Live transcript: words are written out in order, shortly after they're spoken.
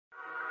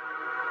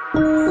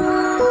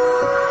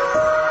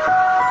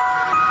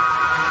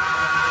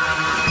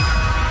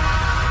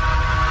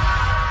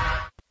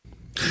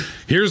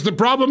Here's the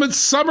problem. It's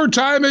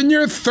summertime and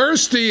you're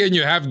thirsty and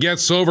you have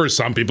guests over.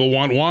 Some people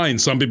want wine.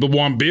 Some people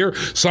want beer.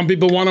 Some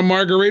people want a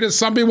margarita.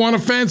 Some people want a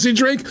fancy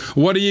drink.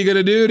 What are you going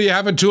to do? Do you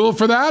have a tool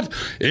for that?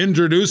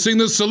 Introducing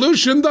the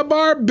solution, the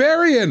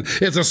Barbarian.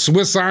 It's a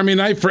Swiss Army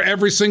knife for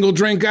every single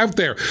drink out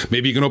there.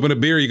 Maybe you can open a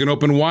beer. You can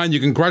open wine. You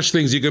can crush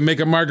things. You can make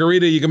a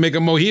margarita. You can make a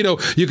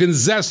mojito. You can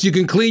zest. You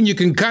can clean. You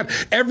can cut.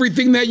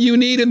 Everything that you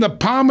need in the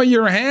palm of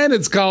your hand.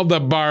 It's called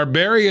the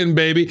Barbarian,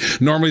 baby.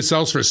 Normally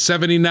sells for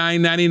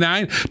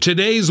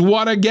 $79.99. Today's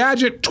What a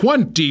Gadget,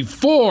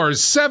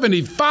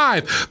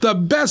 $24.75. The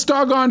best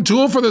doggone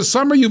tool for the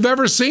summer you've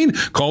ever seen.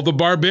 Call the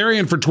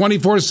Barbarian for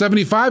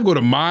 $24.75. Go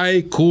to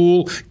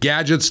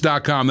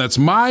mycoolgadgets.com. That's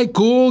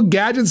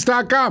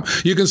mycoolgadgets.com.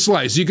 You can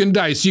slice, you can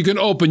dice, you can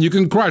open, you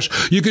can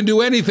crush, you can do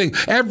anything.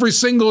 Every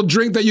single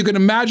drink that you can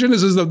imagine.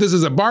 This is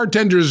a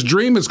bartender's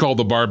dream. It's called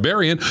the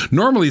Barbarian.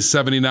 Normally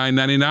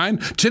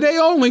 $79.99. Today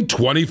only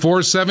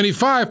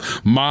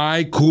 $24.75.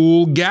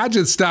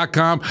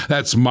 mycoolgadgets.com.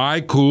 That's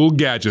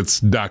mycoolgadgets.com.